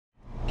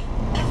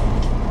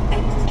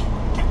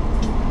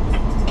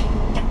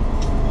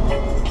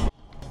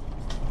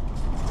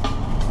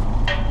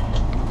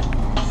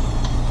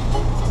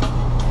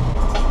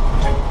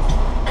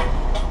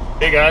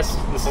Hey guys,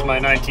 this is my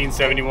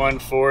 1971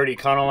 Ford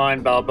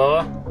Econoline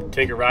Balboa.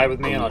 Take a ride with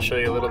me and I'll show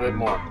you a little bit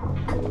more.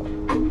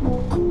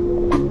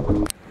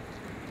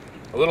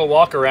 A little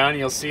walk around,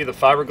 you'll see the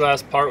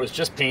fiberglass part was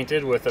just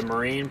painted with a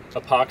marine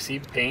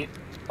epoxy paint.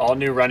 All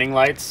new running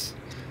lights.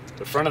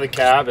 The front of the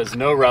cab has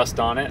no rust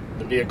on it.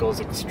 The vehicle is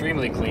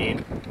extremely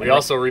clean. We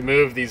also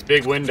removed these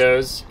big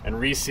windows and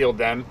resealed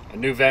them, and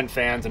new vent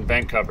fans and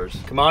vent covers.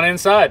 Come on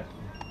inside.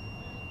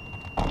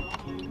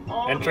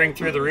 Entering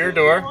through the rear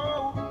door,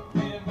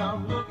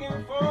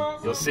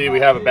 you'll see we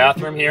have a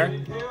bathroom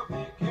here.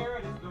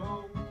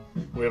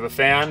 We have a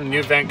fan, a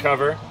new vent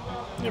cover.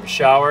 We have a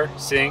shower,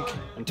 sink,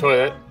 and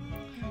toilet.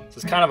 This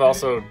is kind of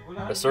also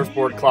a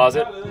surfboard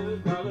closet,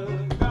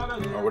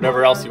 or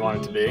whatever else you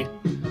want it to be.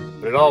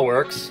 But it all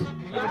works.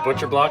 We have a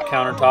butcher block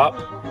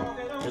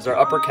countertop. Here's our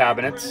upper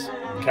cabinets.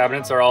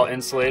 Cabinets are all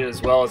insulated,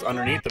 as well as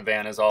underneath the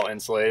van is all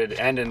insulated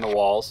and in the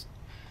walls.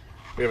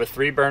 We have a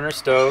 3-burner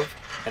stove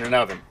and an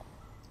oven.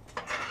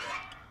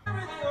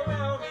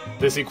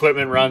 This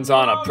equipment runs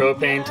on a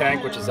propane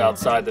tank, which is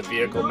outside the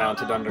vehicle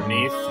mounted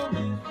underneath.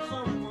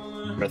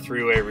 A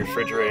 3-way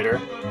refrigerator.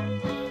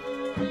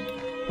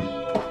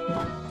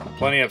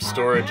 Plenty of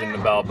storage in the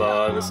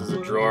Balboa. This is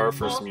a drawer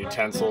for some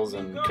utensils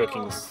and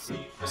cooking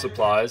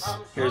supplies.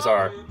 Here's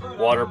our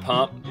water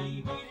pump.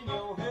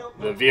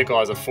 The vehicle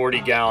has a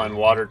 40-gallon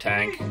water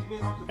tank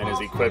and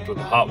is equipped with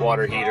a hot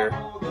water heater,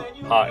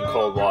 hot and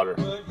cold water.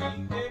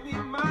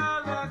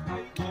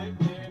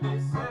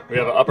 We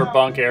have an upper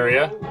bunk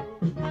area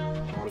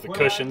with a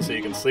cushion so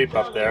you can sleep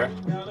up there,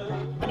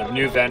 and a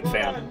new vent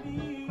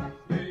fan.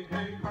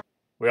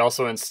 We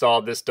also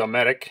installed this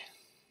Dometic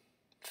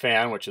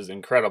fan, which is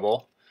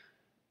incredible.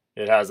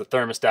 It has a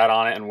thermostat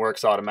on it and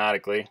works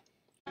automatically.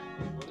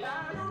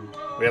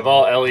 We have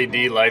all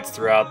LED lights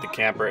throughout the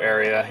camper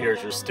area.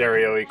 Here's your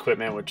stereo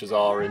equipment, which is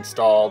all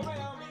installed.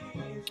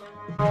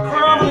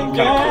 And kind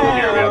of cool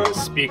here, we have a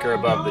speaker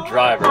above the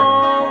driver.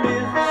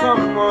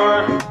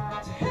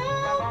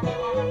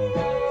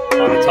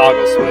 On a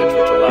toggle switch,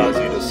 which allows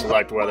you to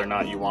select whether or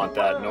not you want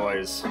that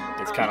noise.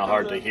 It's kind of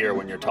hard to hear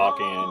when you're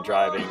talking and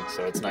driving,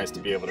 so it's nice to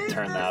be able to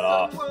turn that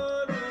off.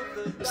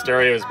 The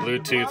stereo is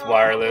Bluetooth,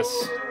 wireless,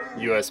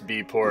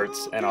 USB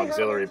ports, and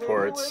auxiliary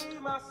ports.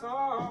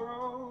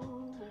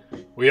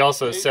 We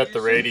also set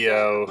the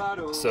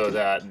radio so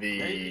that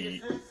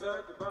the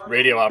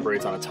radio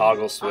operates on a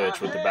toggle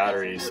switch with the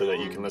battery so that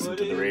you can listen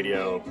to the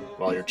radio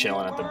while you're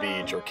chilling at the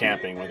beach or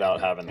camping without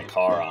having the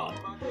car on.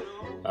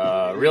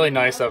 Really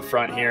nice up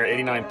front here,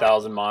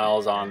 89,000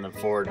 miles on the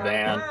Ford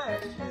van.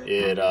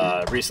 It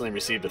recently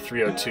received a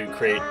 302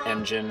 crate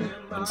engine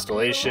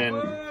installation,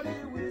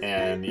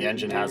 and the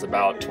engine has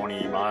about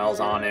 20 miles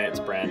on it.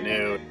 It's brand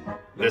new.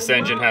 This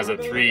engine has a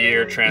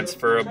 3-year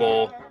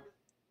transferable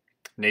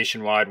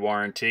nationwide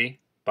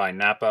warranty by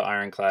Napa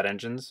Ironclad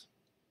Engines.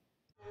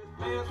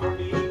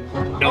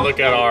 Now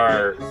look at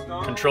our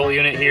control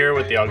unit here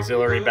with the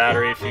auxiliary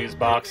battery, fuse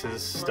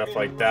boxes, stuff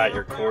like that,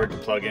 your cord to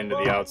plug into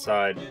the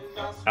outside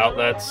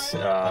outlets.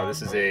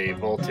 This is a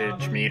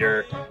voltage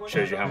meter,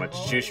 shows you how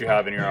much juice you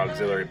have in your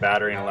auxiliary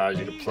battery and allows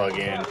you to plug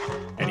in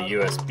any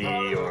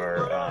USB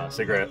or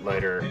cigarette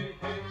lighter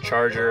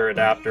charger,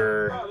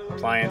 adapter,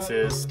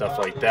 appliances, stuff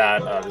like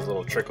that. There's a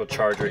little trickle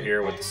charger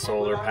here with the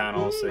solar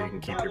panels so you can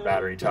keep your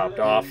battery topped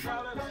off.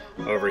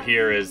 Over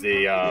here is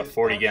the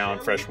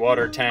 40-gallon fresh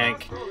water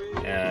tank,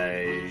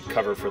 a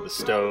cover for the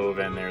stove,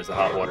 and there's a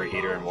hot water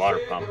heater and water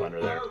pump under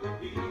there.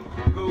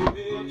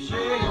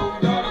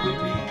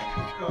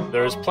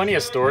 There's plenty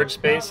of storage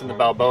space in the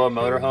Balboa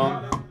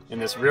Motorhome. In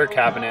this rear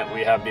cabinet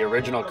we have the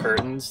original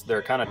curtains.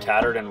 They're kind of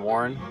tattered and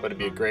worn, but it'd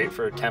be great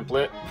for a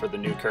template for the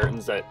new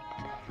curtains that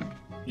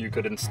you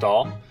could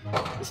install.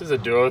 This is a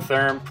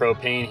duotherm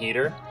propane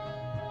heater.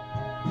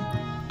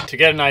 To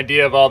get an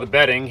idea of all the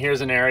bedding,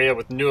 here's an area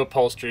with new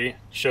upholstery.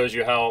 Shows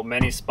you how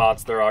many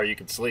spots there are you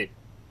could sleep.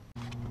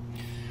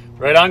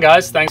 Right on,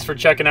 guys. Thanks for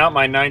checking out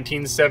my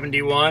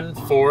 1971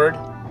 Ford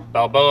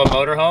Balboa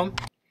Motorhome.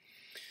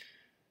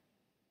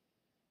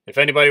 If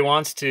anybody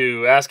wants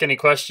to ask any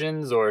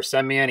questions or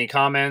send me any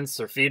comments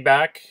or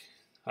feedback,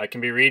 I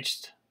can be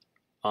reached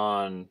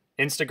on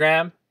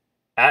Instagram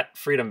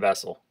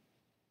 @FreedomVessel.